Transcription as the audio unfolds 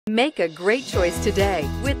Make a great choice today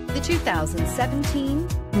with the 2017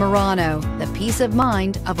 Murano. The peace of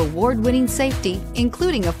mind of award-winning safety,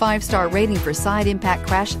 including a 5-star rating for side impact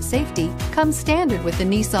crash safety, comes standard with the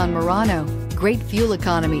Nissan Murano. Great fuel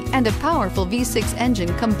economy and a powerful V6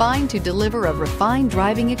 engine combine to deliver a refined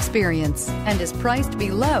driving experience and is priced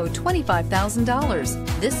below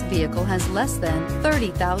 $25,000. This vehicle has less than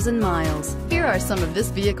 30,000 miles. Here are some of this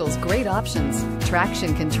vehicle's great options: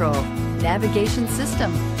 traction control, navigation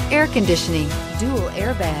system, air conditioning, dual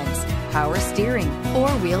airbags, power steering,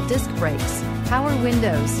 4-wheel disc brakes, power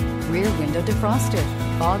windows, rear window defroster,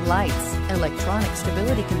 fog lights, electronic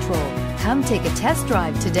stability control. Come take a test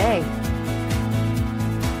drive today.